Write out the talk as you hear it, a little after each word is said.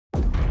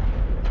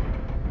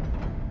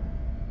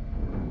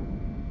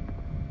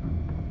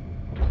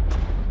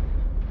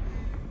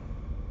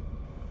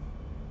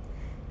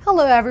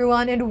Hello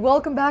everyone and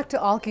welcome back to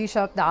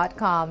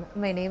Allkeyshop.com.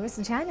 My name is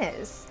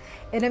Janice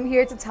and I'm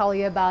here to tell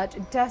you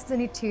about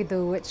Destiny 2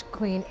 The Witch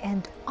Queen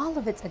and all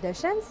of its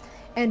editions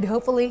and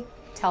hopefully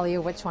tell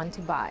you which one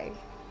to buy.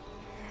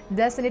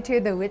 Destiny 2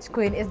 The Witch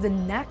Queen is the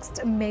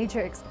next major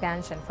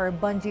expansion for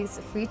Bungie's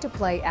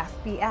free-to-play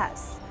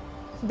FPS.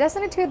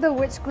 Destiny 2 The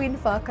Witch Queen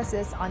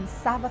focuses on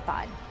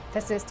Savathun,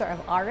 the sister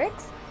of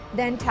Oryx,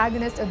 the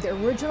antagonist of the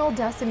original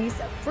Destiny's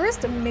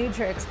first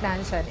major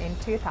expansion in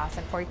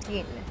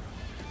 2014.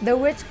 The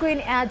Witch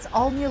Queen adds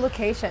all new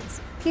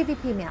locations,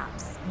 PvP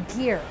maps,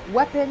 gear,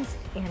 weapons,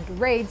 and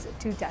raids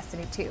to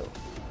Destiny 2.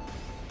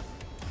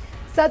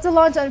 Set to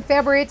launch on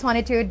February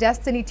 22,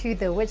 Destiny 2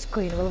 The Witch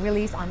Queen will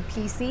release on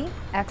PC,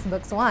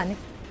 Xbox One,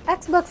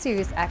 Xbox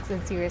Series X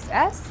and Series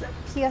S,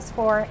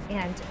 PS4,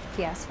 and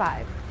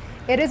PS5.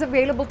 It is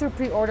available through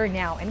pre-order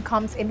now and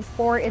comes in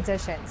 4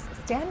 editions: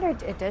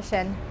 Standard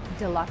Edition,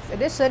 Deluxe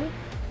Edition,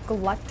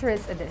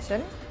 Collector's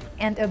Edition,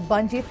 and a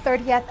Bungie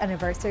 30th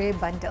Anniversary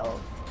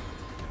Bundle.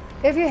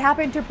 If you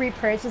happen to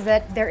pre-purchase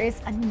it, there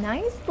is a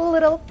nice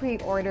little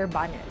pre-order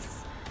bonus.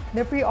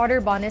 The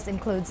pre-order bonus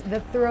includes the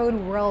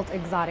Throne World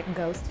Exotic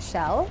Ghost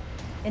Shell,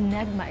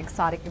 Enigma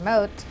Exotic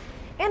Emote,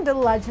 and the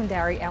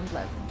Legendary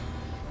Emblem.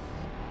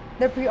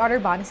 The pre-order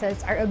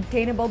bonuses are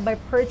obtainable by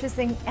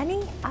purchasing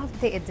any of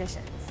the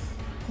editions.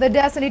 The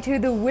Destiny 2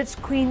 The Witch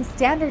Queen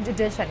Standard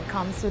Edition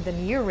comes with a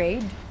new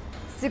raid,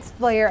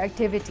 6-player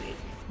activity,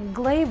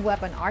 glaive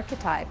weapon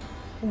archetype,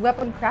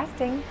 weapon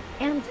crafting,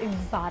 and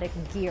exotic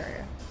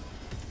gear.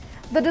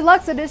 The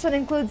Deluxe Edition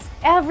includes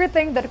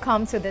everything that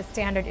comes with the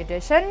Standard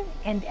Edition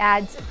and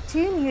adds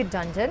 2 new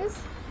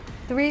dungeons,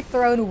 3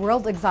 Throne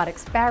World Exotic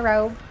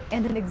Sparrow,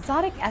 and an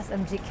exotic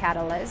SMG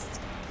Catalyst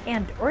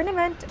and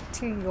ornament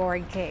to your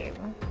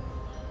game.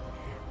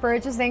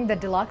 Purchasing the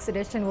Deluxe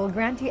Edition will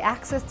grant you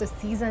access to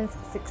Seasons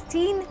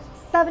 16,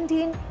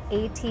 17,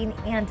 18,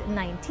 and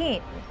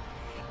 19.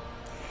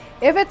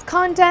 If it's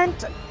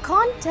content,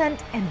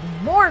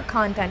 and more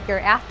content you're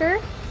after,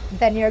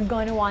 then you're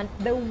going to want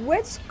the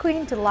Witch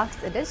Queen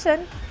Deluxe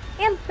Edition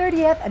and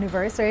 30th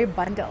Anniversary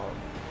Bundle.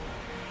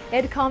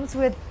 It comes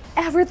with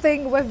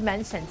everything we've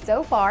mentioned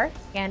so far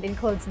and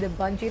includes the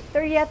Bungie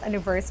 30th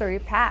Anniversary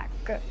Pack.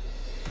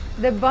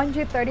 The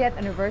Bungie 30th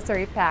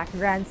Anniversary Pack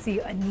grants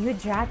you a new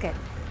jacket,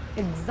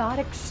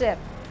 exotic ship,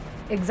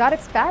 exotic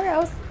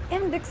sparrows,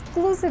 and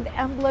exclusive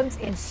emblems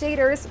and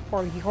shaders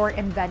for your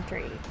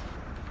inventory.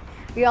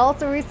 We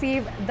also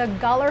receive the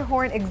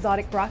Gallarhorn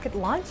Exotic Rocket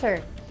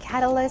Launcher,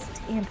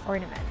 Catalyst, and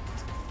ornament.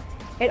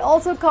 It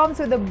also comes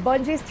with a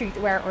Bungie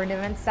Streetwear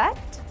ornament set,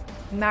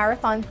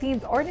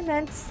 Marathon-themed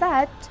ornament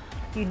set,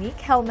 unique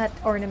helmet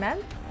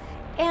ornament,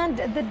 and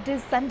the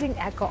Descending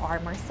Echo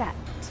Armor set.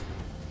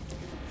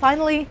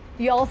 Finally,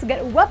 you also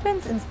get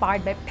weapons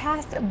inspired by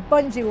past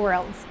Bungie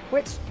worlds,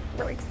 which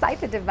we're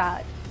excited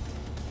about.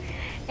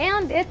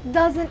 And it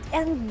doesn't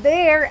end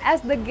there,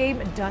 as the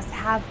game does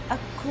have a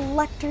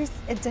Collector's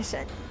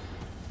Edition.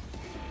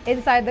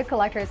 Inside the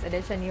Collector's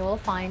Edition, you will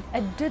find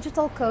a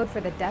digital code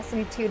for the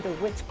Destiny 2 The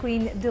Witch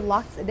Queen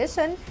Deluxe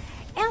Edition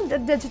and a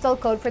digital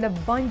code for the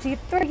Bungie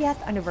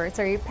 30th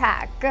Anniversary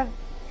Pack.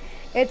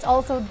 It's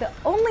also the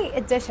only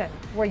edition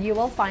where you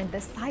will find the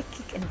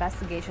Psychic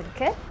Investigation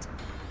Kit,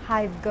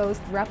 Hive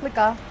Ghost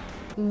Replica,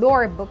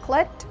 Lore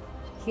Booklet,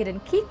 Hidden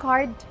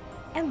Keycard,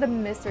 and the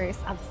Mysteries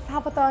of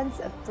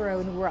Savathun's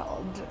Throne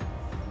World.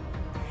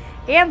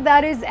 And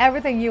that is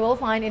everything you will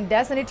find in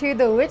Destiny 2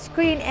 The Witch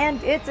Queen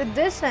and its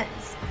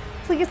editions.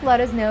 Please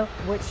let us know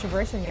which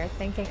version you're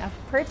thinking of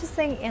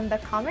purchasing in the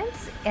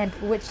comments and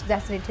which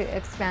Destiny 2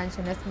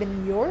 expansion has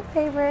been your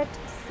favorite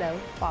so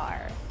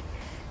far.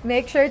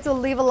 Make sure to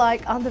leave a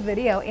like on the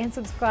video and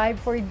subscribe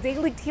for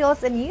daily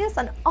deals and news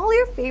on all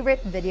your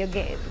favorite video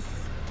games.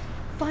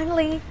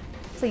 Finally,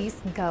 please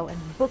go and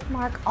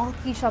bookmark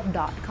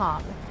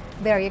Allkeyshop.com.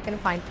 There you can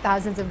find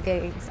thousands of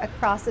games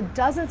across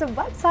dozens of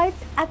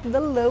websites at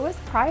the lowest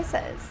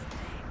prices.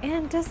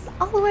 And as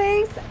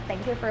always,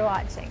 thank you for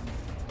watching.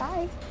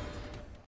 Bye!